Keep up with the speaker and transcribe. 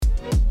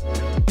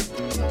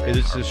Hey,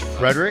 this is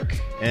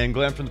Frederick and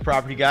Glenn from the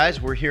Property Guys.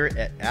 We're here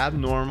at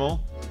Abnormal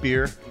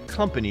Beer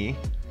Company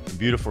in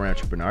beautiful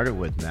Rancho Bernardo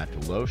with Matt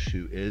DeLoach,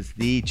 who is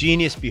the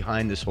genius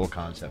behind this whole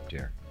concept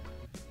here.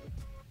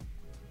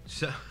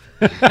 So,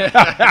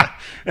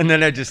 And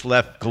then I just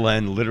left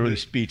Glenn literally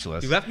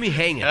speechless. you left me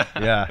hanging.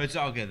 Yeah. It's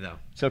all good, though.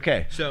 It's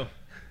okay. So,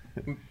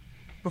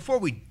 before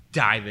we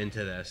dive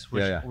into this,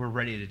 which Yeah. we're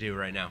ready to do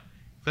right now,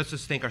 let's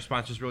just thank our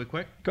sponsors really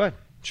quick. Go ahead.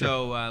 Sure.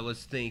 So,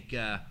 let's thank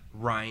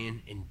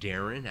Ryan and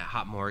Darren at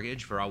Hot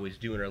Mortgage for always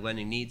doing our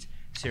lending needs.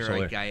 Sarah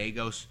Absolutely.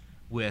 Gallegos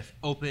with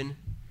Open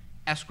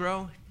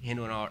Escrow,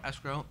 handling all our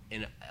escrow,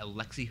 and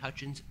Alexi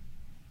Hutchins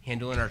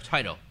handling our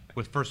title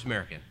with First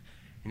American.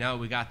 And now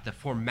we got the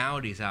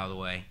formalities out of the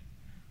way.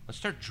 Let's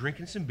start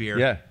drinking some beer.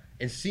 Yeah.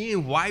 And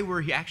seeing why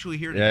we're actually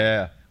here today.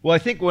 Yeah. Well, I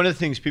think one of the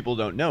things people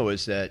don't know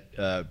is that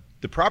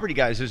the Property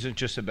Guys isn't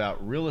just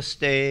about real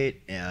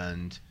estate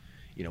and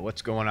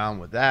what's going on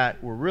with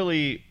that. We're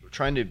really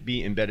trying to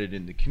be embedded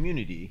in the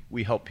community.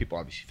 We help people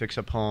obviously fix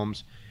up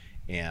homes,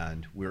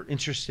 and we're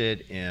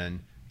interested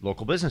in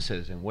local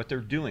businesses and what they're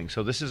doing.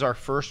 So this is our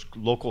first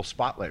local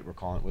spotlight, we're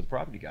calling it, with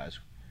Property Guys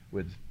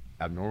with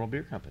Abnormal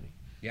Beer Company.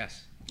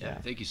 Yes. Yeah,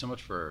 thank you so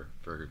much for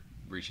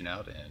reaching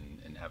out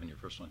and having your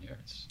first one here.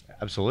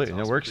 Absolutely. It's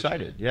No, awesome. we're Appreciate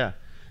excited. it. Yeah.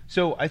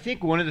 So I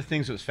think one of the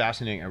things that was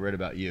fascinating I read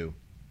about you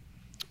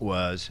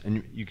was,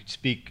 and you could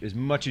speak as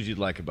much as you'd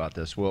like about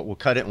this. We'll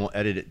cut it and we'll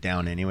edit it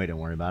down anyway. Don't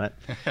worry about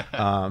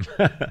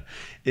it.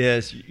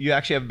 Is you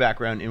actually have a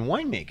background in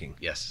winemaking.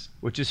 Yes.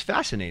 Which is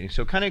fascinating.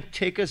 So kind of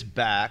take us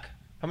back.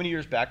 How many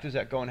years back does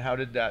that go, and how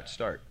did that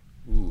start?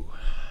 Ooh,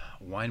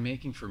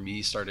 winemaking for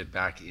me started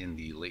back in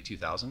the late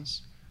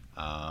 2000s.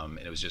 And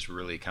it was just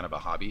really kind of a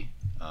hobby,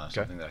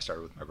 something that I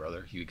started with my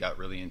brother. He got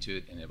really into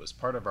it, and it was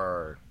part of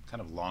our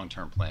kind of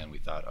long-term plan. We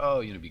thought,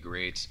 it'd be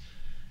great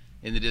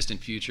in the distant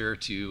future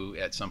to,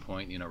 at some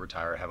point,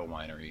 retire, have a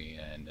winery,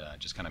 and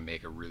just kind of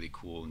make a really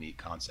cool, neat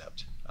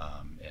concept,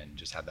 and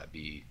just have that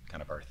be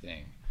kind of our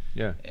thing.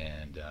 Yeah.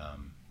 And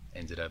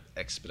ended up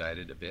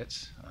expedited a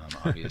bit,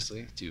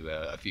 obviously, to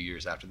a few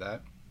years after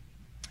that.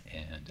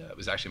 And it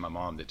was actually my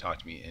mom that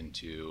talked me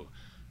into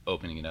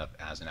opening it up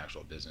as an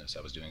actual business.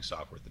 I was doing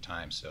software at the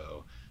time,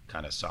 so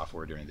kind of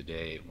software during the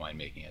day,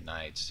 winemaking at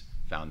nights.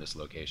 Found this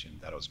location,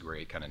 thought it was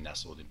great, kind of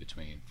nestled in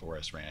between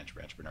Forest Ranch,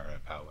 Rancho Bernardo,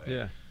 Poway.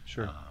 Yeah,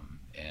 sure.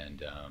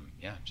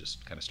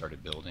 Just kind of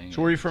started building.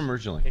 So where are you from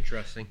originally?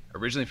 Interesting.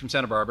 Originally from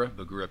Santa Barbara,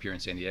 but grew up here in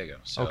San Diego.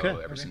 So Okay.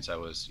 ever since I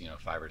was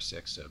 5 or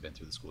 6, I've been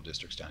through the school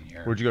districts down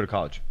here. Where'd you go to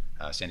college?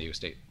 San Diego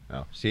State.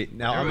 Oh, see,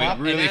 now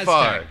I'm Really Aztec.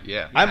 far.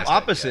 Yeah. I'm Aztec,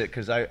 opposite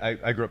because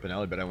I grew up in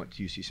LA, but I went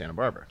to UC Santa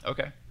Barbara. Yeah.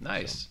 Okay.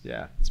 Nice. So,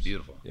 yeah. It's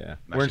beautiful. Yeah.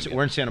 I'm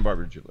Where in Santa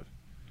Barbara did you live?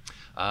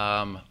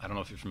 I don't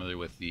know if you're familiar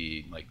with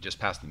the just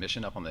past the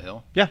Mission up on the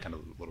hill. Yeah. Kind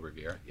of Little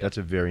Riviera. Yeah. That's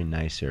a very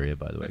nice area,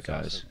 by the way, That's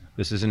guys. awesome.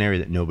 This is an area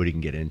that nobody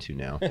can get into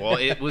now. Well,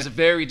 it was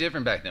very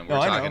different back then. No,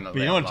 I know, but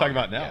you know what I'm talking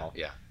about now.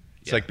 Yeah.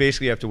 It's like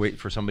basically you have to wait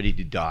for somebody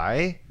to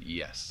die.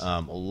 Yes. A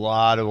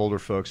lot of older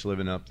folks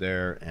living up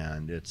there,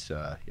 and it's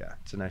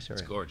it's a nice area.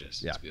 It's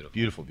gorgeous. Yeah, It's beautiful.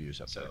 Beautiful views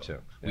up So there too.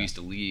 we used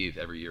to leave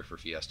every year for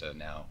Fiesta.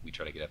 Now we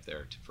try to get up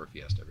there for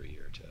Fiesta every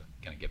year to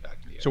kind of get back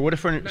in the area. So what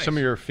are Nice. some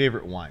of your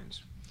favorite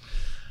wines?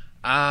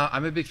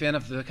 I'm a big fan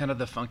of the kind of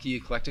the funky,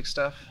 eclectic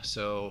stuff.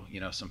 So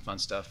some fun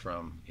stuff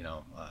from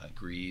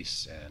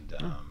Greece and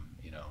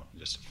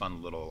just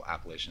fun little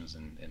appellations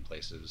in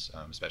places,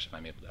 especially if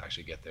I'm able to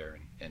actually get there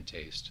and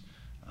taste.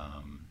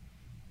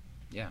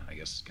 I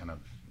guess kind of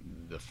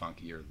the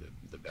funkier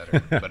the better.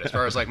 But as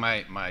far as like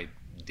my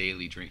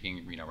daily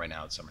drinking, right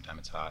now it's summertime,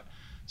 it's hot,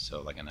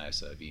 so like a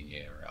nice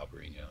Viognier or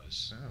Albarino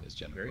is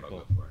generally very what cool.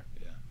 I'll go for.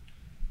 Yeah.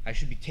 I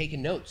should be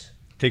taking notes.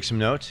 Take some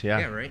notes.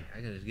 Yeah, right. I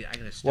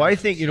gotta. Well, I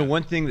think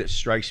one thing that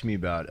strikes me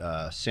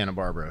about Santa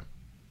Barbara,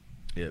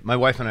 my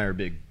wife and I are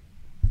big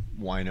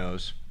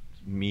winos.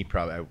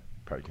 I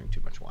probably drink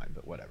too much wine,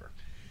 but whatever.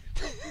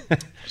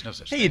 There's no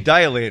such Hey, thing. you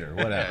die later,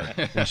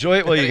 whatever. Enjoy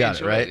it while you got it,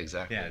 Enjoy right?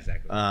 Exactly. Yeah,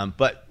 exactly.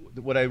 But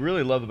what I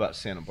really love about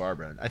Santa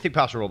Barbara, and I think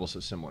Paso Robles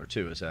is similar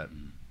too, is that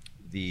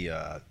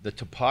the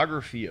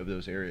topography of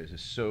those areas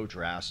is so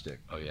drastic.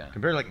 Oh yeah.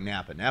 Compared to like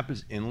Napa.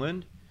 Napa's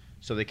inland,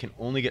 so they can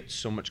only get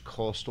so much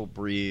coastal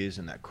breeze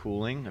and that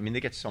cooling. I mean,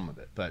 they get some of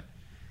it, but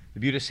the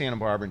beauty of Santa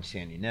Barbara and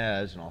San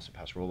Ynez and also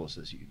Paso Robles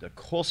is the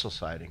coastal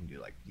side, you can do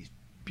like these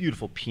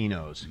beautiful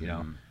Pinots,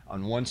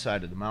 on one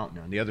side of the mountain.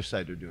 On the other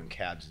side, they're doing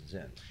Cabs and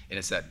Zins. And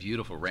it's that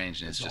beautiful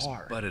range, and it's just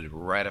Bizarre. butted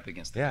right up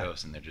against the Yeah.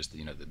 coast, and they're just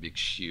the big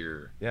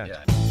sheer. Yeah.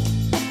 Yeah.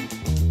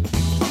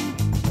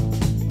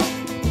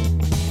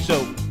 So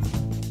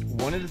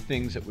one of the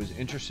things that was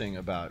interesting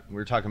about, we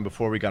were talking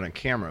before we got on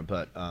camera,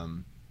 but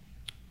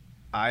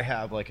I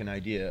have like an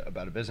idea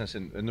about a business,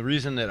 and the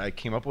reason that I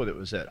came up with it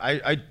was that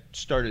I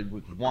started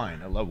with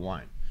wine. I love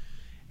wine.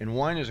 And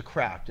wine is a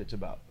craft. It's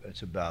about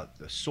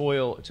the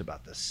soil, it's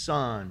about the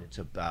sun,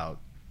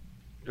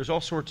 there's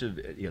all sorts of,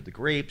 the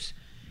grapes,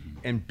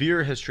 and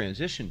beer has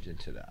transitioned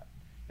into that.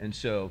 And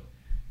so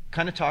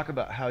kind of talk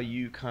about how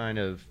you kind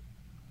of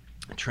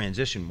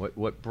transition,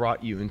 what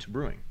brought you into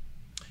brewing.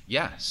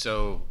 Yeah,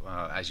 so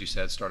as you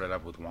said, started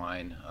up with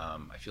wine.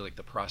 I feel like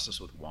the process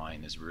with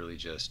wine is really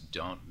just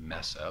don't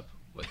mess up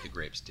what the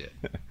grapes did.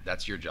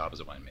 That's your job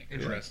as a winemaker.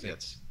 Interesting.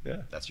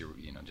 That's your,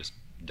 just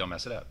don't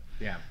mess it up.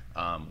 Yeah.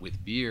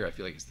 With beer, I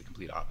feel like it's the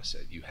complete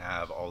opposite. You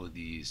have all of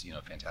these,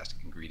 fantastic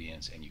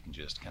ingredients, and you can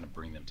just kind of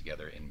bring them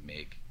together and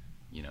make,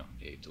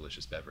 a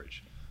delicious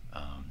beverage,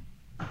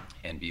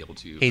 and be able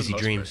to Hazy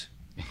dreams.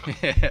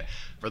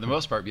 For the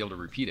most part, be able to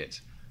repeat it.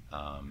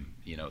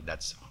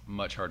 That's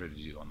much harder to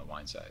do on the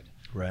wine side.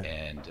 Right.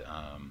 And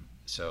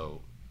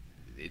so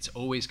it's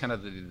always kind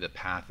of the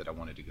path that I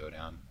wanted to go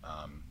down.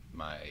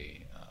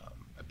 I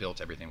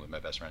built everything with my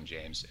best friend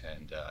James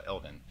and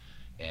Elvin,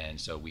 and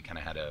so we kind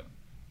of had a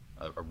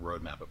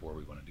roadmap of where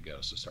we wanted to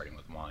go. So starting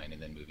with wine,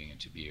 and then moving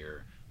into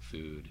beer,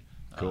 food,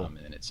 cool. And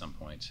then at some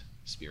point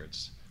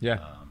spirits. Yeah,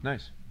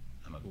 nice.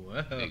 I'm a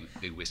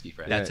big whiskey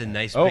fan. That's a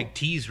nice big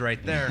tease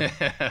right there.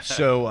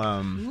 So,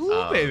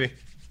 Ooh, baby.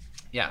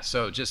 Yeah,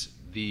 so just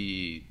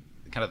the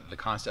kind of the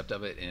concept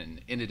of it,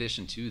 and in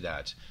addition to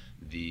that,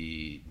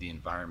 the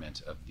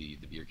environment of the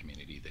beer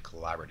community, the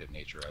collaborative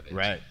nature of it,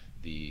 right?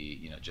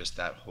 Just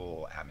that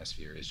whole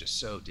atmosphere is just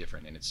so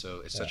different, and it's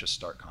such a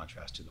stark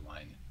contrast to the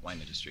wine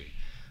industry.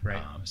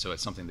 Right. So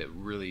it's something that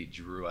really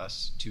drew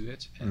us to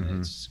it, and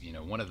it's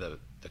one of the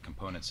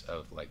components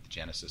of like the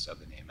genesis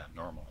of the name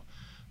Abnormal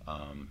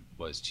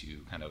was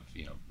to kind of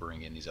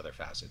bring in these other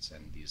facets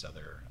and these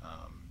other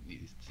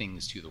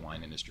things to the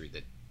wine industry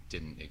that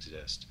didn't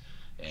exist,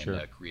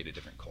 and create a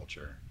different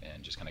culture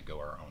and just kind of go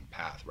our own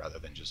path rather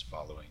than just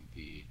following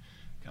the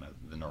kind of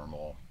the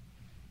normal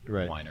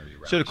winery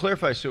route. So to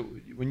clarify, so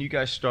when you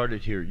guys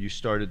started here, you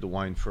started the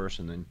wine first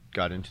and then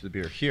got into the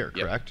beer here,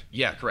 correct?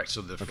 Yeah, correct.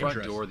 So the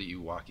front door that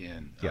you walk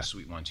in,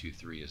 Suite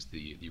 123, is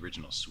the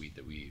original suite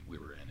that we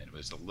were in. It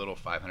was a little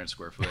 500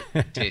 square foot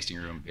tasting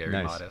room,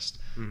 very modest,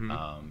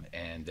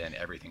 and then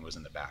everything was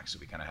in the back. So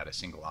we kind of had a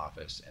single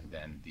office, and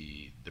then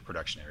the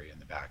production area in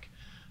the back,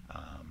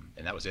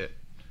 and that was it.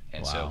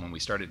 And so when we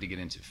started to get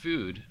into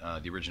food,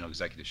 the original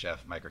executive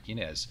chef, Mike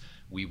Arquinez,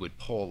 we would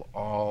pull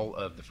all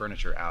of the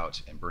furniture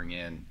out and bring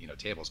in,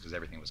 tables, because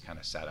everything was kind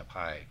of sat up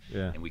high.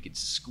 Yeah. And we could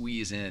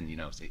squeeze in,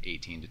 say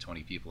 18 to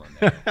 20 people in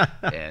there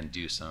and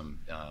do some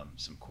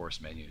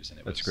course menus. And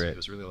it was great. It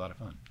was really a lot of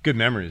fun. Good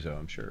memories, though,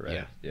 I'm sure,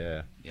 right?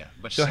 Yeah.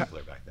 Much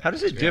simpler back then. How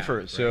does it differ?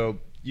 Right. So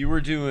you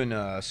were doing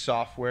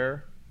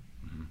software,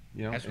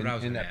 That's what I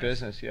was in that ask.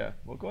 business, yeah.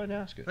 Well, go ahead and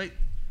ask it. Like,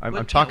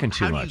 I'm talking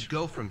too much. How do you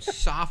go from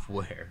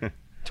software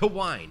to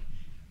wine?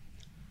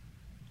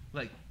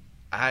 Like,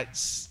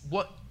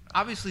 what?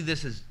 Obviously,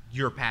 this is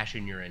your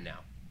passion you're in now.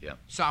 Yeah.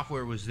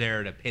 Software was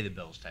there to pay the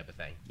bills, type of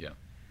thing. Yeah.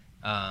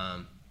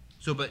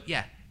 But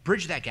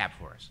bridge that gap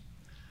for us.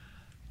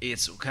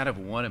 It's kind of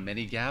one of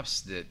many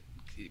gaps that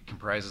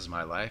comprises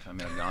my life. I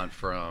mean, I've gone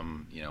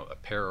from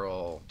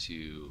apparel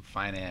to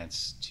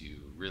finance to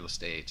real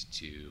estate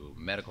to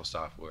medical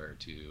software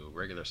to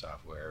regular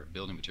software,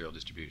 building material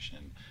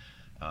distribution.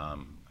 I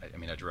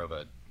drove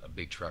a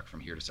big truck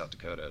from here to South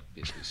Dakota,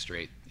 basically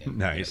straight in,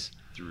 nice.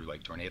 Through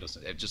like tornadoes.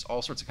 Just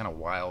all sorts of kind of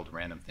wild,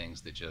 random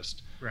things that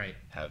just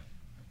have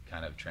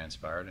kind of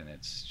transpired, and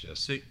it's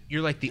just. So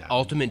you're like the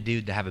ultimate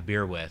dude to have a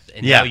beer with,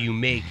 and now you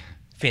make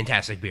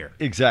fantastic beer.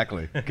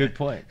 Exactly. Good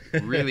point.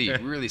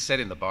 really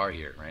setting the bar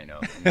here, right now,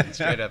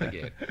 straight out of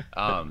the gate.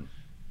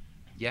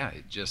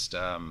 It just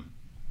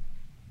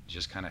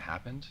kind of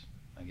happened,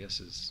 I guess,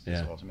 is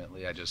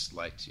ultimately. I just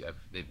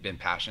they've been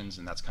passions,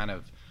 and that's kind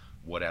of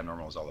what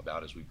Abnormal is all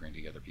about, is we bring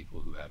together people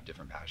who have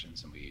different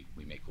passions, and we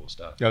make cool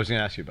stuff. Yeah, I was going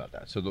to ask you about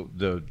that. So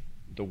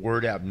the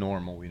word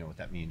abnormal, we know what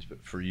that means,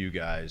 but for you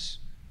guys,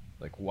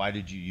 like, why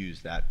did you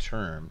use that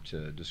term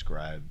to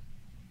describe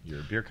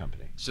your beer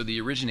company? So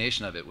the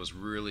origination of it was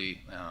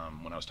really,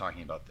 when I was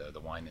talking about the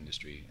wine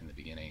industry in the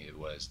beginning, it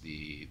was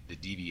the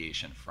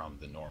deviation from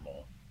the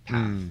normal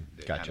path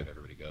that kind of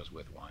everybody goes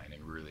with wine,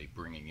 and really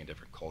bringing a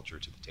different culture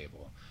to the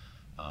table.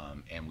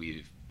 And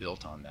we've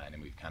built on that,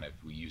 and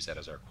we use that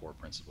as our core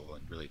principle,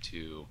 and really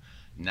to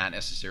not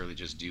necessarily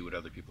just do what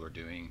other people are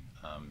doing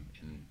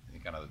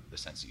in kind of the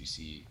sense that you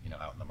see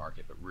out in the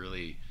market, but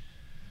really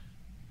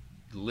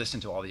listen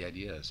to all the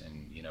ideas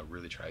and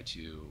really try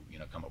to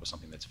come up with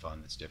something that's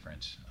fun, that's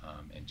different,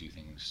 and do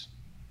things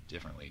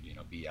differently.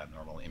 Be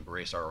abnormal,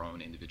 embrace our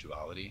own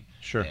individuality,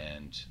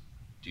 and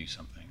do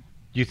something.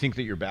 Do you think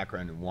that your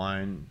background in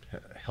wine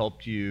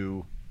helped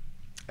you,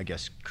 I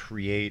guess,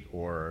 create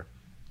or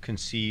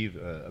conceive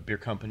a beer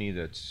company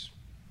that's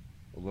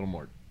a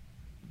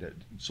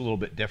little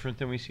bit different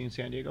than we see in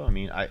San Diego? I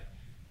mean, I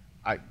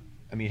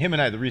mean, him and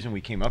I, the reason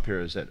we came up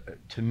here is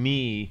that to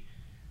me,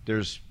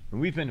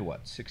 we've been to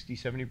what, 60,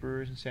 70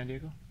 breweries in San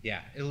Diego?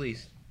 Yeah, at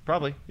least.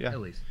 Probably, yeah. At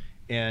least.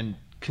 And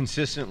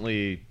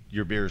consistently,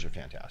 your beers are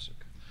fantastic.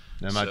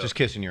 And I'm not just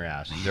kissing your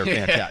ass. They're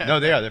fantastic. No,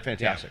 they are. They're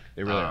fantastic. Yeah.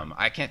 They really are.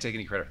 I can't take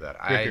any credit for that.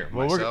 I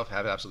myself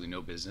have absolutely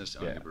no business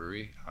owning a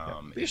brewery.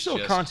 You're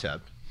still a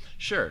concept.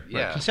 Sure,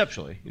 yeah. Right,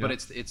 conceptually. But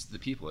it's the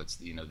people, it's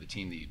the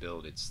team that you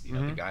build. It's the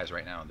guys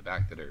right now in the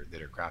back that are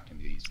crafting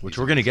these. Which these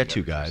we're going to events get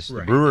to, together. guys. Right.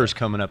 The Brewers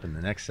coming up in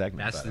the next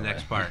segment. That's by the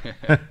next way.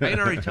 part. I can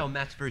already tell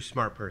Matt's a very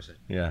smart person.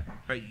 Yeah.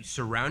 Right? You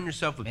surround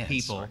yourself with Man,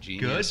 people, smart, good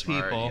genius,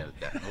 smart, people,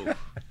 oof.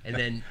 and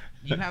then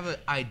you have an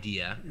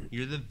idea.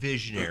 You're the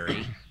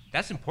visionary.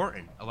 That's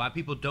important. A lot of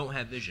people don't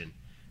have vision,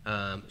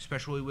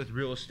 especially with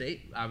real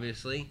estate.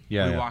 Obviously,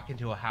 Yeah, we yeah. walk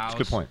into a house.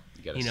 That's a good point.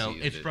 You gotta You know,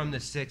 see the it's from the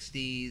vision.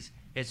 '60s.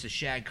 It's a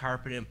shag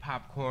carpet and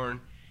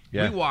popcorn.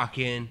 Yeah. We walk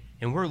in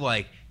and we're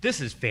like,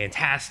 "This is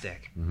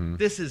fantastic. Mm-hmm.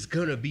 This is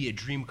gonna be a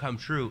dream come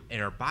true."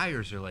 And our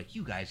buyers are like,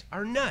 "You guys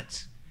are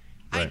nuts.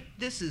 Right.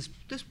 This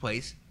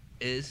place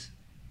is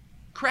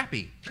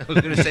crappy." I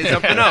was gonna say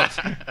something else.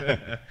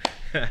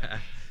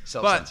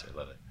 Self-censor,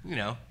 love it. You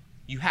know,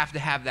 you have to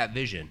have that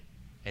vision,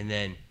 and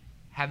then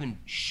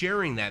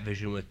sharing that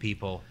vision with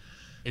people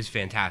is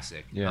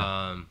fantastic.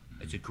 Yeah.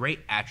 It's a great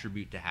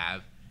attribute to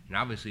have, and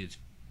obviously it's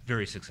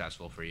very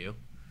successful for you.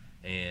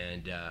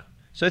 And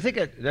So I think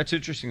that's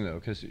interesting though,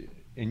 because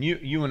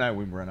you and I,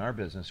 when we run our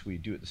business, we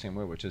do it the same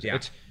way, which is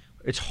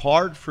it's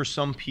hard for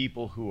some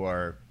people who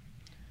are,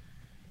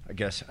 I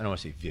guess I don't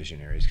want to say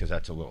visionaries because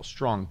that's a little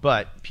strong,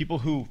 but people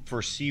who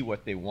foresee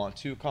what they want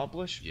to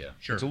accomplish. Yeah.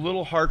 Sure. It's a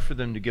little hard for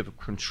them to give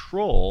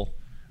control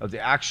of the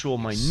actual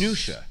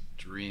minutia.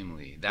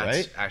 Extremely. That's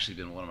Right? actually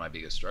been one of my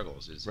biggest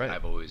struggles. Is Right.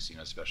 I've always,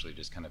 especially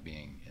just kind of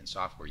being in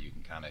software, you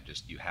can kind of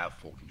you have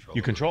full control.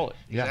 You over control it.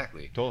 Yeah,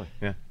 Exactly. totally.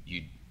 Yeah.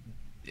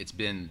 It's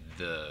been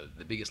the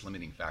biggest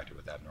limiting factor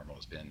with Abnormal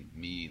has been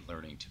me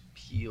learning to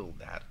peel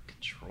that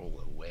control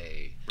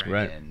away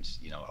Right. and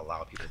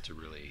allow people to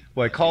really.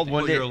 Well, I called do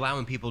one things. day. you're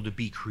allowing people to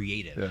be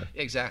creative. Yeah.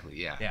 Exactly.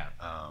 Yeah.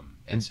 Yeah.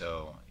 And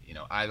so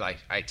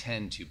I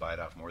tend to bite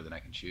off more than I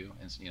can chew,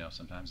 and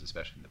sometimes,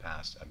 especially in the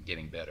past, I'm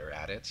getting better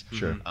at it.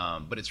 Sure.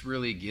 But it's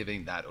really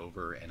giving that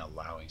over and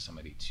allowing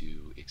somebody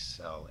to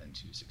excel and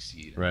to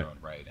succeed in Right. their own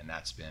right, and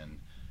that's been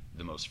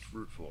the most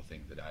fruitful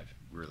thing that I've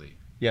really.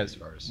 Yeah, As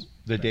far as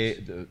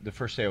the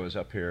first day I was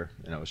up here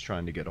and I was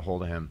trying to get a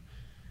hold of him,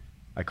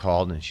 I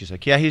called and she's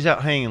like, "Yeah, he's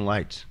out hanging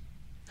lights."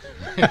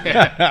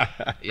 Yeah,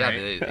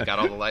 they got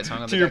all the lights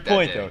hung on To the your deck that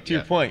point, day. though. To Yeah.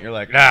 your point, you're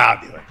like, "Nah,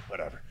 I'll do it.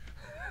 Whatever.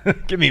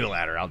 Give me the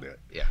ladder. I'll do it."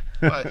 Yeah,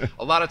 but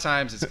a lot of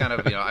times it's kind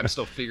of I'm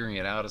still figuring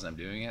it out as I'm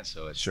doing it,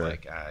 so it's Sure.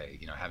 like I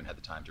haven't had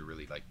the time to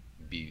really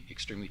be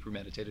extremely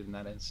premeditated in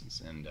that instance,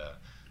 and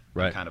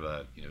Right. I'm kind of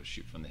a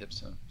shoot from the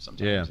hips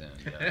sometimes. Yeah.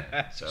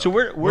 And, So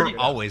where do We're you,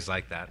 always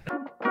like that.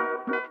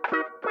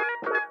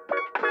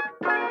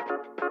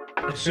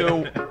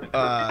 so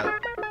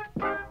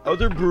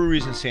other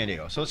breweries in San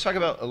Diego. So let's talk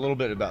about a little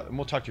bit about, and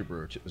we'll talk to your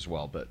brewer as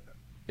well. But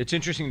it's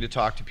interesting to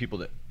talk to people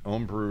that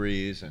own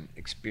breweries and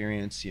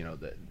experience,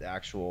 the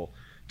actual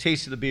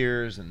taste of the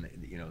beers and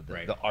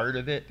Right. the art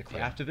of it, the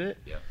craft of it.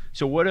 Yeah.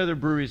 So what other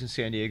breweries in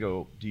San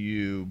Diego do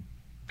you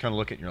kind of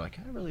look at and you're like,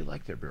 I really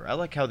like their beer. I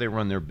like how they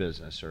run their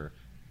business, or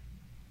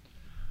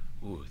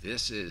Ooh,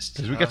 this is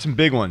because we got some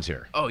big ones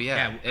here. Oh yeah,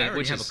 Yeah, I and already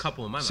which have is, a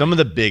couple in my mind. Some of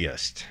the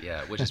biggest.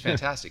 Yeah, which is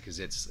fantastic because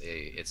it's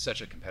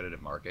such a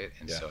competitive market,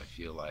 and Yeah. so I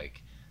feel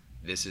like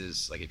this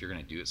is like if you're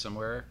going to do it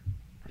somewhere,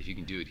 if you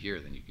can do it here,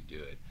 then you can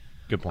do it.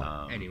 Good point.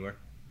 Anywhere.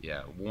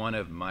 Yeah, one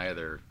of my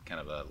other kind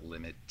of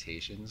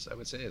limitations, I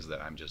would say, is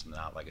that I'm just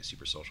not like a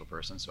super social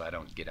person, so I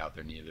don't get out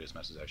there nearly as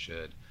much as I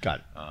should. Got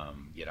it.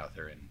 Get out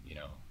there and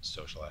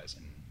socialize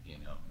and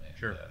and,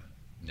 Sure.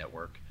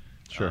 network.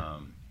 Sure.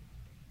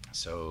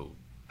 So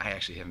I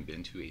actually haven't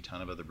been to a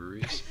ton of other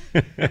breweries.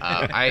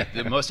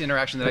 The most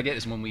interaction that I get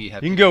is when we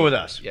have. You can go with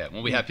us. Yeah,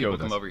 when we You have can go people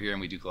with come us. over here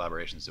and we do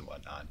collaborations and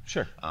whatnot.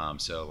 Sure.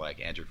 So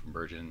like Andrew from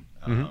Virgin,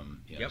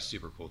 Yep.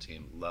 super cool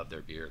team. Love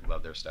their beer,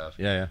 love their stuff.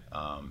 Yeah,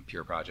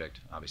 Pure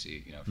Project,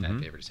 obviously, fan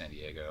favorite of San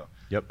Diego.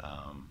 Yep.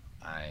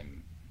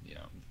 I'm,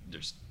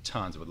 there's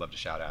tons. I would love to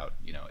shout out,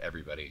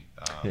 everybody.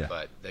 Yeah.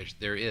 But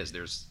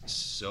there's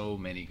so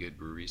many good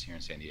breweries here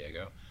in San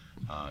Diego,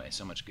 and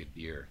so much good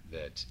beer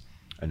that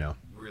I know.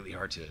 really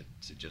hard to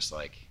just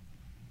like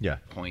Yeah.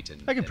 point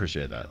and. I can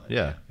appreciate that.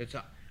 Yeah. It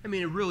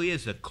really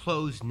is a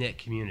close knit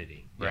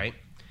community, Yeah. right?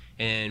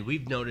 And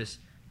we've noticed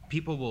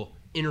people will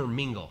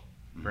intermingle,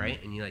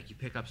 right? And you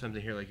pick up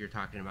something here like you're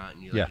talking about,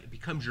 and Yeah. it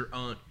becomes your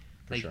own.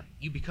 sure.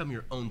 You become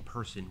your own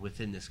person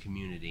within this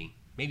community,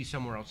 maybe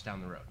somewhere else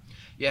down the road.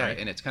 Yeah, right?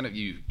 and it's kind of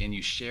you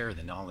share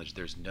the knowledge.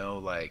 There's no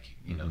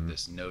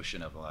this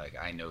notion of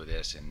I know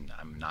this and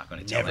I'm not going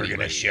to tell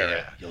anybody.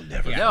 Yeah. You'll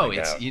never. No,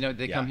 it's they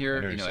Yeah, come I here.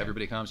 understand.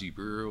 Everybody comes. You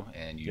brew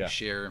and you Yeah.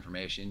 share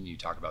information. You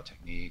talk about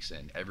techniques,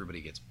 and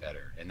everybody gets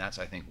better. And that's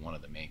I think one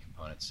of the main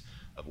components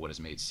of what has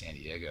made San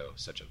Diego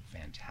such a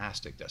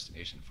fantastic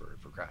destination for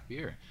craft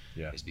beer.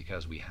 Yeah. Is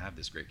because we have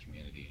this great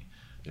community.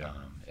 Yeah.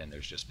 And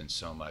there's just been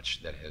so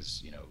much that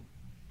has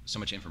so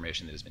much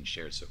information that has been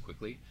shared so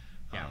quickly.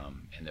 Yeah.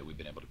 And that we've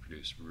been able to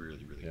produce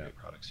really, really Yeah. great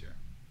products here.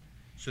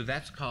 So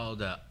that's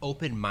called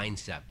open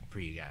mindset for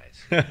you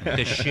guys.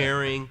 The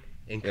sharing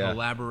and Yeah.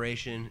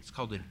 collaboration. It's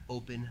called an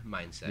open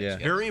mindset. Yeah.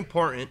 It's very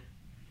important.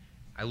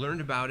 I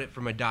learned about it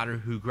from my daughter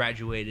who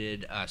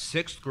graduated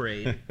 6th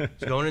grade.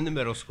 She's going into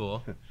middle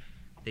school.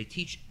 they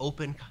teach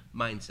open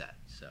mindset.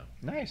 So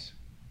Nice.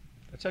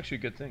 That's actually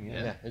a good thing.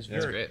 Yeah, Yeah, it's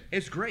that's great.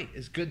 It's great.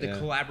 It's good to Yeah.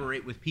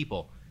 collaborate with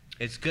people.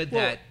 It's good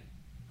Well- that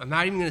I'm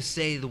not even going to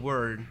say the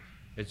word.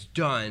 It's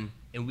done,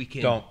 and we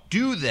can Don't.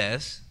 do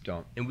this.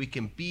 Don't. And we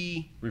can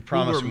be We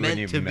promise who we we're wouldn't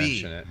meant to even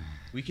be. mention it.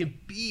 We can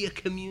be a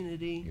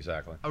community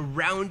Exactly.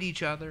 around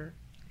each other,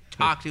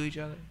 talk to each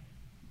other.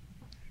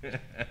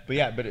 But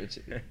yeah, but it's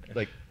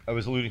like I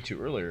was alluding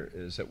to earlier,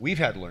 is that we've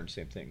had to learn the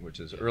same thing, which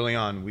is early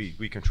on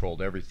we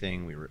controlled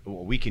everything.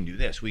 We can do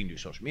this, we can do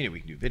social media, we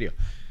can do video.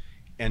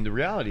 And the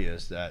reality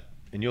is that,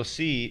 and you'll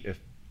see if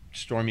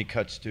Stormy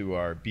cuts to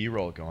our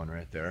B-roll going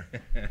right there,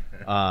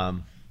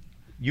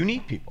 you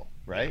need people,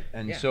 right?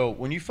 And Yeah. so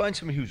when you find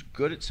somebody who's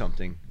good at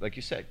something, like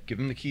you said, give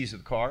them the keys to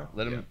the car,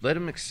 let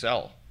them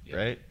excel, Yeah.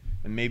 right?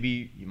 And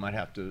maybe you might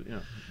have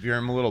to, veer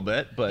them a little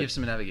bit, but Give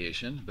some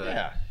navigation, but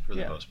Yeah, for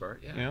the yeah. most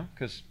part, yeah.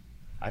 because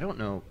I don't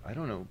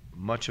know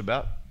much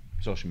about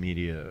social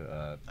media I don't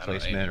know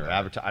placement anything or about it.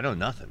 advertising. I know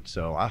nothing,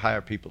 so I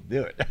hire people to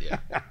do it. Yeah.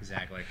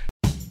 Exactly.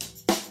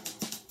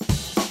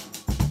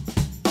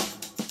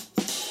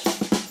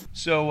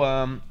 So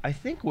I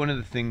think one of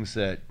the things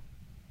that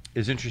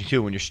is interesting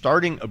too, when you're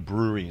starting a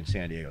brewery in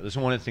San Diego, this is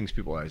one of the things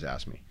people always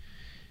ask me,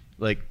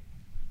 like,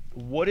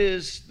 what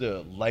is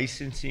the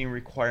licensing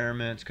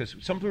requirements? Because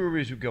some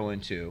breweries we go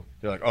into,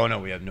 they're like, oh no,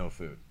 we have no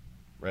food,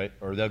 right?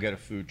 Or they'll get a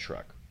food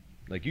truck.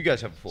 Like you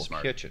guys have a full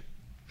Smart. kitchen.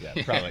 Yeah,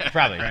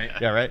 probably. Right.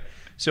 Yeah, right.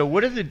 So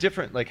what are the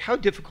different, like how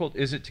difficult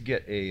is it to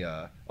get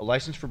a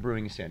license for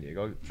brewing in San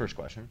Diego? First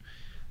question.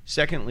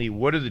 Secondly,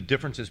 what are the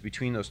differences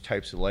between those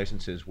types of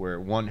licenses where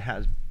one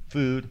has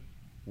food,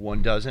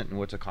 one doesn't, and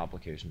what's the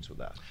complications with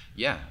that?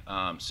 Yeah.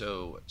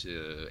 So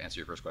to answer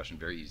your first question,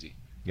 very easy.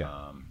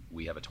 Yeah.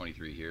 We have a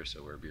 23 here,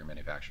 so we're a beer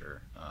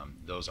manufacturer.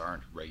 Those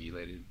aren't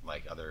regulated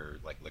like other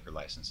liquor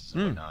licenses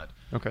and whatnot.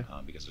 Okay.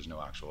 Because there's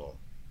no actual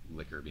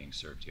liquor being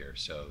served here.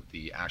 So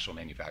the actual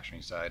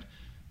manufacturing side,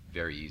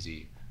 very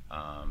easy.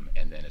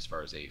 And then as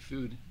far as a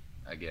food,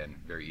 again,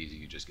 very easy.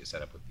 You just get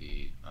set up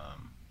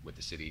with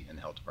the city and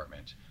the health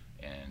department,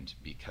 and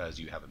because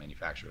you have a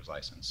manufacturer's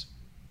license,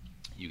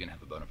 you can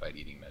have a bona fide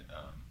eating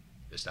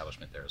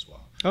establishment there as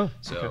well. Oh,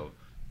 so okay.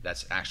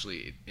 that's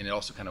actually, and it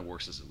also kind of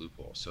works as a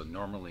loophole. So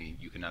normally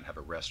you cannot have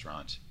a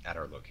restaurant at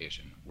our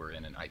location. We're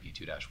in an IP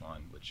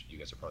 2-1, which you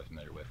guys are probably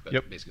familiar with, but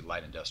Yep. basically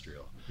light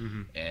industrial.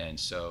 And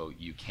so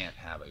you can't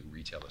have a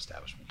retail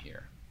establishment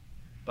here,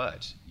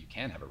 but you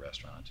can have a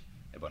restaurant,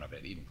 a bona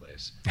fide eating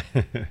place,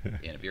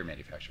 in a beer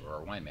manufacturer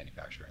or a wine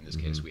manufacturer. In this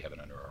case, we have it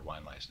under our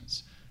wine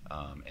license.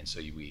 And so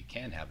we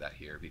can have that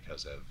here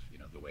because of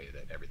the way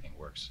that everything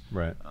works.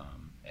 Right.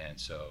 And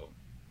so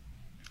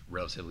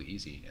relatively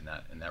easy in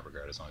that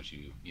regard, as long as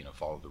you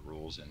follow the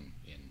rules and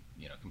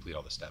complete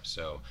all the steps.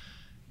 So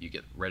you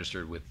get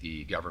registered with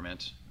the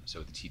government, so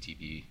with the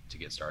TTB to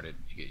get started.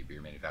 You get your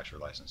beer manufacturer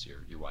license,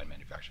 your wine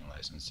manufacturing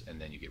license, and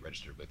then you get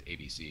registered with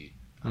ABC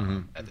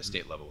at the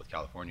state level with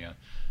California,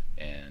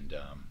 and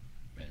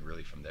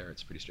really from there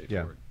it's pretty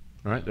straightforward.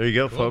 All right, there you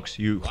go, Cool. folks.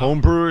 You Wow.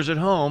 home brewers at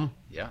home.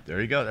 Yeah.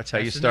 There you go. That's how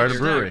you That's the start a next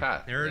brewery.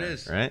 Path. There it Yeah.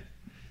 is. Right.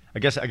 I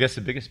guess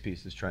the biggest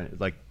piece is trying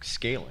to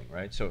scaling,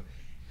 right? So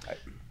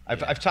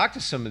I've talked to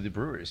some of the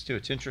breweries too.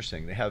 It's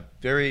interesting. They have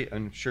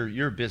I'm sure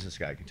you're a business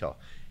guy, I can tell.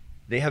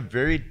 They have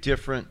very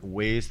different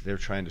ways they're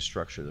trying to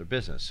structure their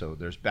business. So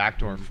there's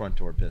backdoor and front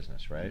door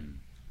business, right?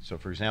 So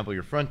for example,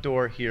 your front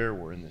door here,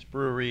 we're in this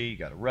brewery, you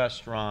got a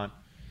restaurant,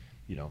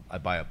 I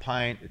buy a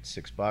pint, it's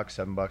 $6,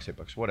 $7,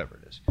 $8, whatever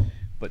it is.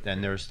 But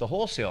then there's the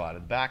wholesale out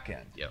of the back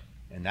end. Yep.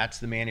 And that's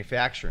the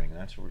manufacturing. And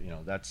that's where,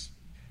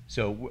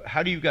 so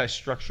how do you guys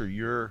structure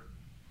your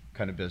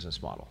kind of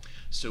business model?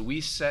 So we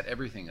set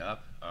everything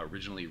up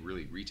originally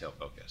really retail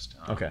focused.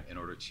 Okay. In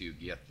order to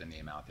get the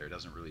name out there, it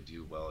doesn't really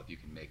do well if you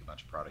can make a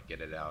bunch of product,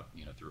 get it out,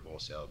 through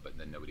wholesale, but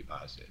then nobody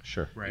buys it.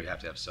 Sure. Right. You have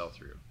to have sell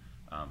through.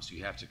 So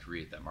you have to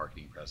create that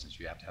marketing presence.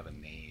 You have to have a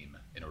name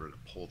in order to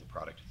pull the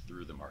product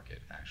through the market,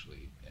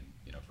 actually, and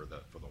for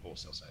the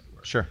wholesale side to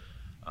work. Sure.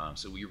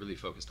 So we really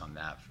focused on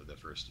that for the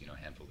first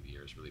handful of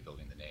years, really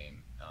building the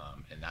name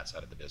and that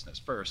side of the business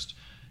first,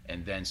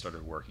 and then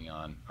started working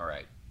on, all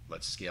right,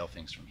 let's scale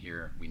things from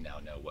here. We now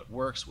know what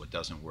works, what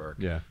doesn't work.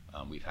 Yeah.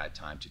 We've had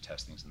time to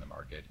test things in the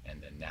market,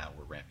 and then now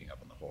we're ramping up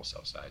on the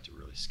wholesale side to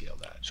really scale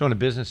that. So on the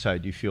business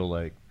side, do you feel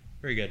like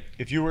Very good.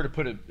 if you were to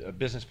put a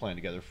business plan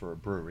together for a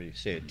brewery,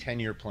 say a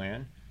 10-year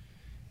plan,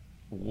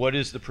 what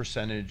is the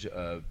percentage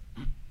of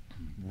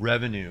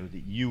revenue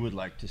that you would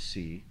like to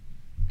see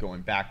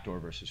going back door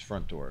versus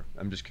front door?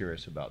 I'm just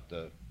curious about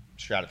the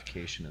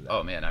stratification of that.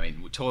 Oh man, I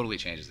mean, it totally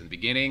changes. In the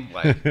beginning,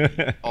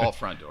 like all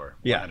front door,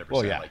 100%. Yeah.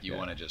 Well, yeah. Like you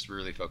want to just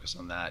really focus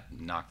on that,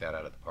 knock that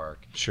out of the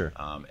park. Sure.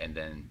 And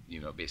then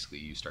basically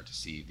you start to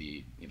see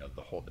the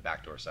the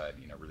back door side,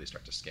 really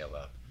start to scale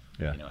up.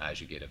 Yeah. As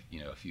you get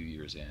a few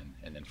years in,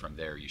 and then from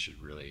there you should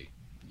really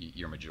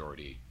your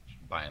majority,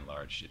 by and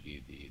large, should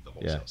be the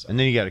wholesale Yeah. side. And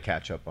then you got to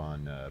catch up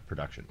on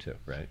production too,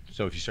 right?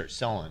 So if you start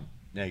selling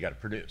Now you got to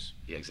produce.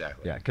 Yeah,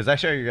 exactly. Yeah, because I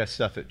saw your guys'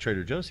 stuff at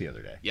Trader Joe's the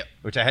other day. Yep.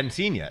 Which I hadn't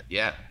seen yet.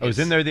 Yeah. I was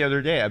in there the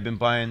other day. I've been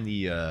buying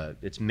the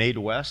it's Made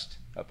West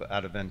up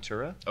out of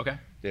Ventura. Okay.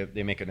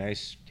 They make a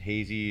nice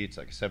hazy. It's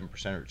like a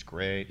 7%. It's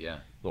great. Yeah.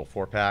 Little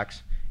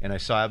 4-packs. And I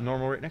saw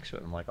Abnormal right next to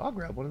it. I'm like, I'll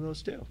grab one of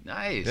those too.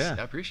 Nice. Yeah.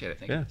 I appreciate it.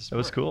 Thank Yeah, you for the that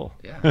was support.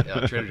 cool.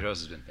 Yeah. Trader Joe's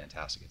has been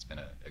fantastic. It's been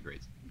a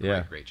great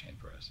chain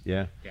for us.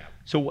 Yeah. Yeah.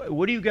 So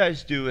what do you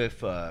guys do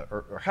if,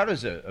 or how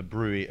does a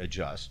brewery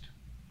adjust?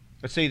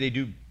 Let's say they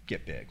do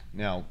get big.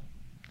 Now,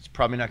 it's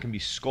probably not going to be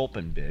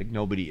Sculpin big.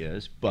 Nobody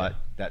is, but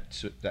that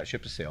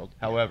ship has sailed.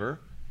 However,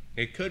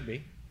 It could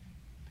be.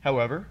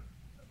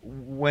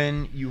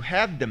 when you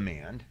have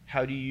demand,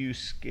 how do you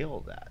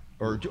scale that?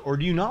 Or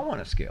do you not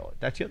want to scale it?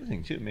 That's the other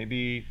thing too.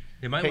 Maybe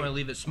They might want to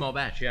leave it small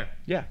batch, yeah.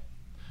 Yeah.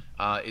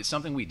 It's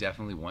something we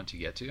definitely want to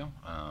get to.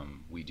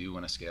 We do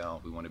want to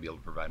scale. We want to be able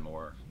to provide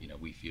more. You know,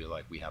 we feel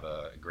like we have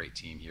a great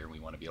team here, and we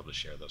want to be able to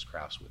share those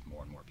crafts with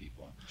more and more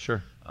people.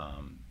 Sure.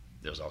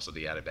 There's also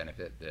the added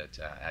benefit that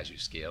as you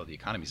scale, the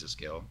economies of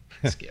scale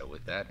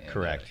with that, and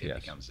Correct, it yes.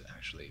 becomes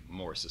actually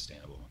more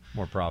sustainable.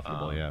 More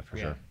profitable, yeah, for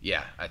yeah. sure.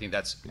 Yeah, I think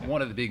that's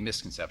one of the big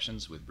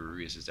misconceptions with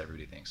breweries is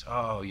everybody thinks,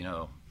 oh, you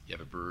know, you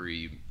have a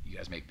brewery, you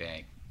guys make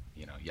bank,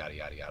 you know, yada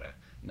yada yada.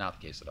 Not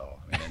the case at all.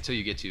 I mean, until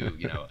you get to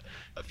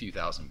a few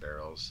thousand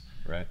barrels,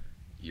 Right.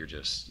 you're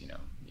just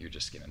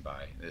skimming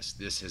by.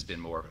 This has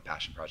been more of a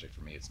passion project for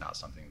me. It's not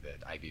something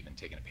that I've even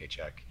taken a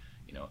paycheck,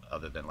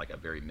 other than like a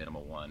very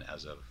minimal one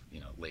as of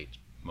late,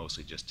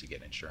 mostly just to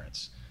get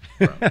insurance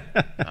from.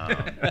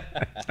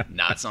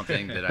 Not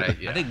something that I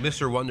think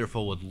Mr.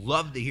 Wonderful would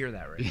love to hear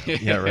that right now.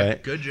 Yeah,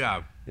 right. Good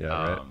job. Yeah,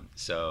 right.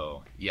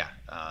 So yeah,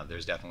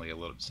 there's definitely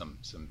some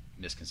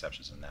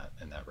misconceptions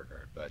in that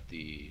regard, but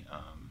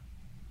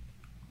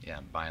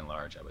by and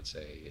large, I would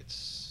say it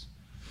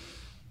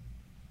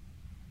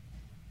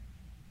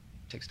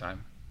takes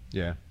time.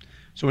 Yeah.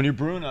 So when you're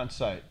brewing on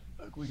site,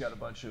 look, we got a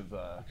bunch of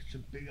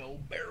Some big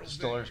old barrels.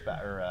 distillers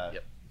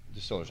Yep.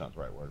 Distiller's not the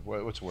right word.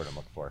 What's the word I'm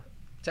looking for?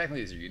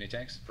 Technically, these are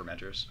unitanks,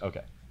 fermenters.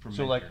 Okay.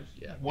 So like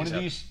Yeah. one of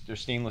These these, they're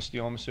stainless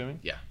steel, I'm assuming?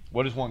 Yeah.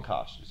 What does one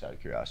cost, just out of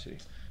curiosity?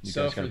 You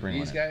So guys for gotta bring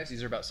these one in. guys,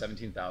 these are about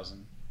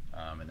 17,000,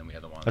 and then we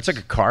have the ones. That's like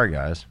a car,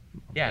 guys.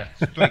 Yeah,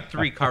 it's like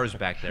 3 cars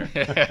back there.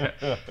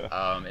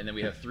 And then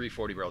we have 3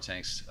 40-barrel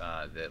tanks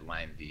that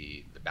line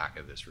the back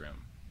of this room.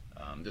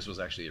 This was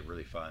actually a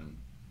really fun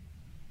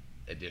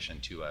addition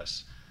to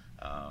us.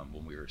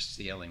 When we were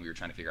sailing, we were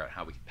trying to figure out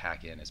how we could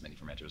pack in as many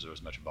fermenters or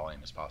as much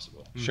volume as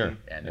possible. Sure.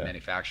 And the Yeah.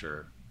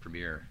 manufacturer,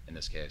 Premier in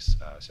this case,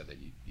 said that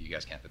you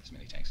guys can't fit this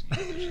many tanks in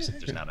here.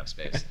 There's not enough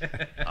space.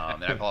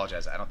 And I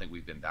apologize. I don't think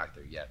we've been back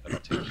there yet, but I'll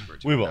take you for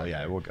it. We will,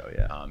 yeah, we'll go,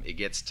 yeah. It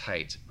gets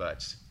tight,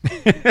 but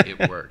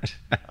it worked.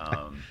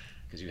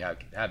 Because you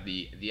have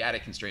the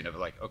added constraint of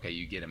like, okay,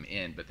 you get them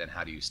in, but then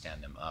how do you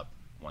stand them up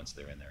once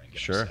they're in there and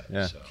get Sure, them set?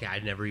 yeah. So, Yeah, I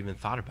never even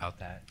thought about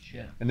that.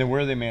 yeah. And then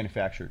where are they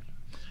manufactured?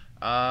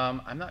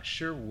 I'm not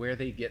sure where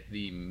they get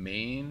the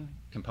main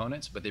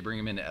components, but they bring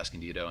them into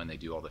Escondido and they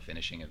do all the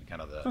finishing and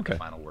kind of the Okay.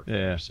 final work Yeah,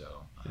 there. yeah.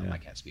 So Yeah. I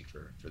can't speak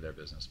for their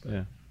business, but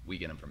Yeah. we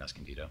get them from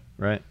Escondido.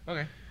 Right.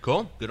 Okay.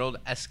 Cool. Good old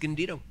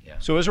Escondido. Yeah.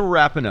 So as we're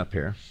wrapping up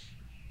here,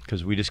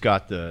 because we just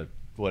got the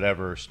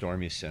whatever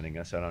Stormy's sending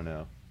us, I don't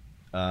know.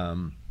 I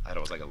thought it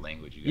was like a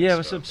language. You guys Yeah, it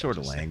was spoke. some sort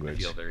of I language.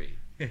 feel very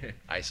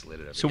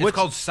isolated. Over So here. It's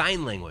called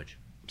sign language.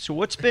 So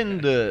what's been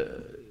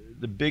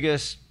the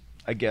biggest,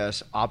 I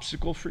guess,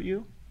 obstacle for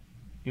you?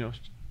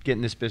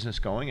 Getting this business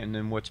going, and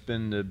then what's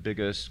been the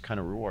biggest kind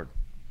of reward?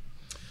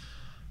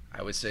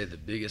 I would say the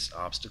biggest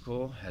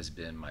obstacle has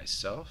been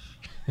myself.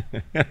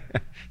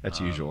 That's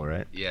usual,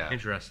 right? Yeah.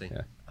 Interesting.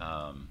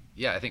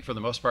 Yeah. I think for the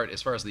most part,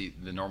 as far as the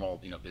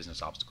normal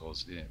business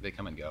obstacles, they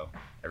come and go.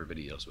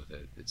 Everybody deals with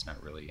it. It's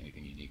not really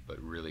anything unique, but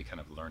really kind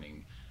of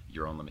learning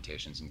your own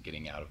limitations and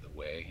getting out of the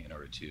way in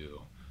order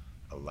to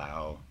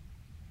allow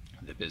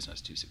the business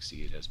to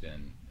succeed has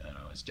been,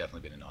 it's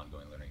definitely been an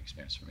ongoing learning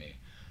experience for me.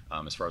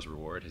 As far as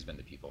reward has been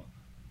the people.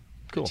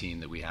 Cool. The team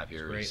that we have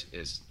here Great.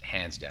 is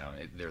hands down,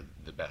 they're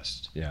the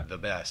best. Yeah. The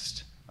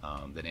best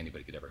that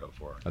anybody could ever hope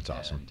for. That's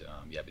awesome.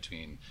 And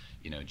between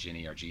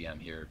Ginny, our GM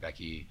here,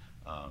 Becky,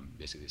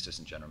 basically the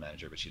assistant general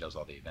manager, but she does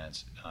all the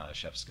events.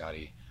 Chef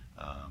Scotty,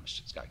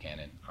 Scott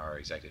Cannon, our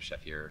executive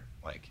chef here,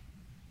 like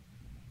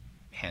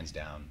hands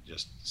down,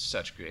 just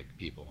such great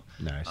people.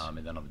 Nice. And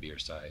then on the beer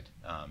side,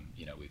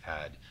 we've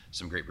had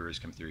some great brewers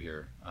come through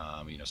here.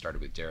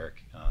 Started with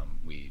Derek.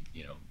 We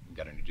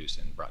got introduced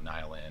and brought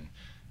Niall in,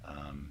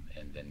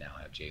 and then now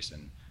have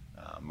Jason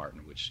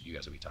Martin, which you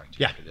guys will be talking to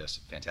Yeah. after this.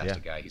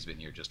 Fantastic guy. He's been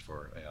here just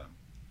for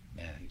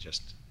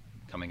just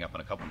coming up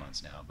on a couple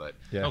months now, but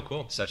Yeah. Oh,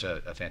 cool. such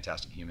a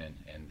fantastic human.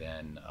 And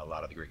then a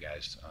lot of the great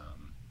guys,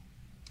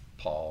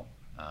 Paul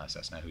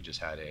Cessna, who just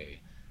had a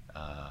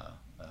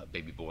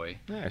baby boy.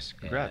 Nice.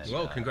 Congrats. And,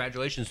 Well,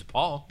 congratulations to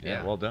Paul.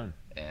 Yeah. Well done.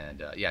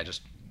 And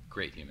just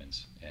great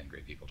humans and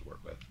great people to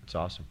work with. It's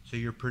awesome. So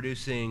you're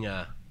producing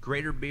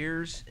greater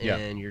beers, Yeah.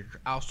 and you're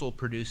also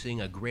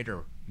producing a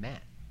greater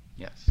Matt.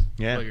 Yes. That's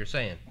Yeah. what you're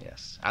saying.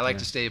 Yes. I like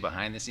to stay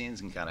behind the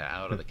scenes and kind of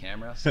out of the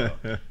camera. So,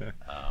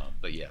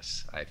 But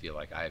yes, I feel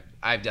like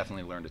I've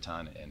definitely learned a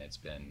ton, and it's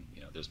been,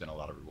 there's been a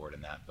lot of reward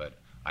in that. But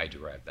I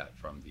derive that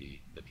from the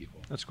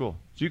people. That's cool.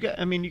 So you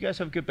guys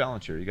have a good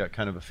balance here. You got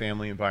kind of a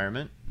family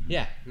environment.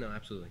 Yeah, no,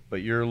 absolutely.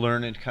 But you're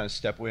learning to kind of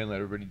step away and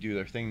let everybody do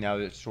their thing. Now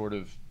that it's sort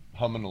of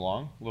humming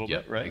along a little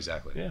bit, right?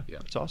 Exactly. Yeah, Yeah.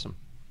 that's awesome.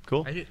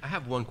 Cool. I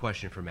have one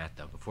question for Matt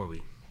though before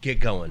we get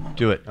going.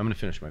 Do it. I'm gonna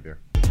finish my beer.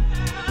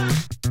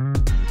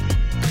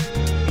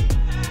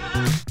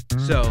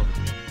 So,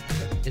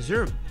 is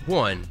there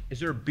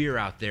a beer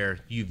out there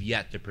you've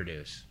yet to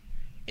produce?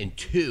 And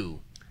 2,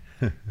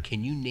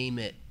 can you name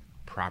it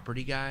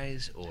Property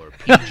Guys or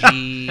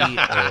PG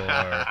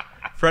or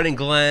Fred and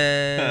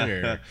Glenn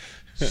or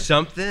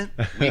something?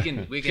 We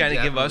can Kind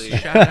of give us a definitely-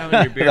 shout out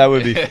on your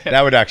beer.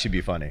 That would actually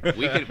be funny.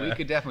 we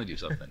could definitely do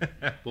something.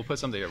 We'll put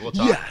something here. We'll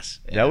talk. Yes.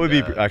 That would be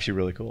and, actually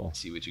really cool.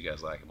 see what you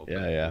guys like, and we'll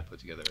Yeah. put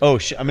together. Oh,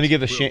 I'm gonna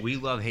give a We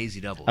love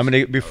hazy doubles. I'm gonna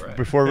All right.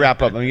 before we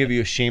wrap up. I'm gonna give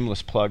you a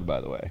shameless plug,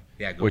 by the way.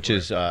 Yeah, go which for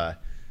is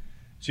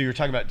so you were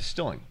talking about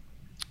distilling,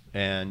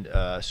 and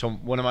so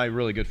one of my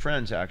really good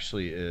friends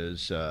actually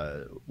is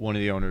one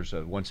of the owners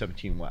of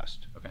 117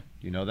 West. Okay.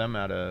 Do you know them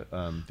out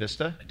of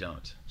Vista? I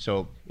don't.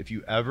 So if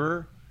you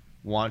ever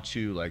want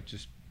to like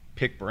just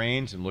pick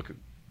brains and look at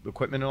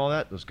equipment and all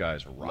that, those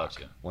guys rock. Love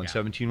to.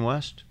 117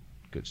 West,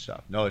 good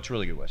stuff. No, it's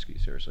really good whiskey.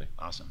 Seriously,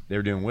 Awesome.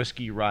 they're doing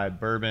whiskey, rye,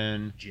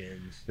 bourbon.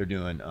 gins. They're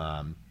doing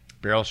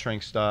barrel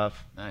strength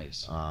stuff.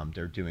 Nice.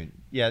 They're doing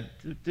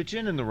the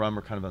gin and the rum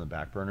are kind of on the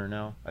back burner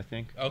now. I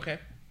think. Okay.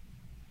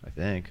 I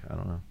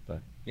don't know,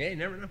 but Yeah, you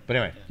never know.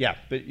 anyway, yeah.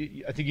 But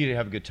I think you'd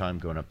have a good time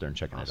going up there and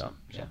checking it out. Awesome.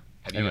 Yeah. So,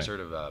 Have you anyway. guys heard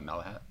of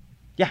Malahat?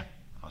 Yeah.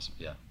 Awesome.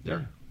 Yeah. They're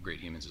Yeah. great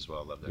humans as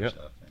well. Love their Yep.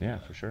 stuff. And, Yeah,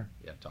 for sure.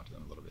 Yeah, talk to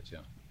them a little bit too.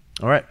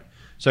 All right.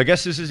 So I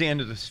guess this is the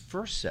end of this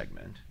first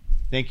segment.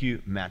 Thank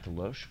you, Matt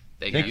DeLoach.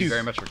 Thank you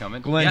very much for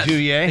coming. Glenn Yes.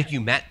 Douillet. Thank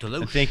you, Matt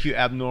DeLoach. And thank you,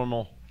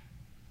 Abnormal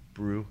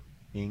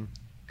Brewing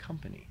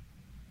Company.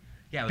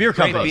 Yeah, it was Beer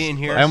great company. being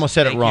here. I almost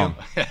said it Thank wrong.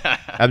 you.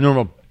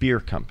 Abnormal Beer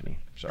Company.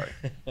 Sorry.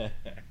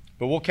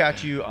 But we'll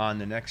catch you on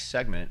the next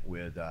segment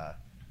with the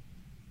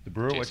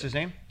brewer. What's Jason. his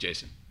name?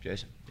 Jason.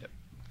 Jason. Yep.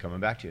 Coming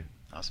back to you.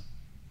 Awesome.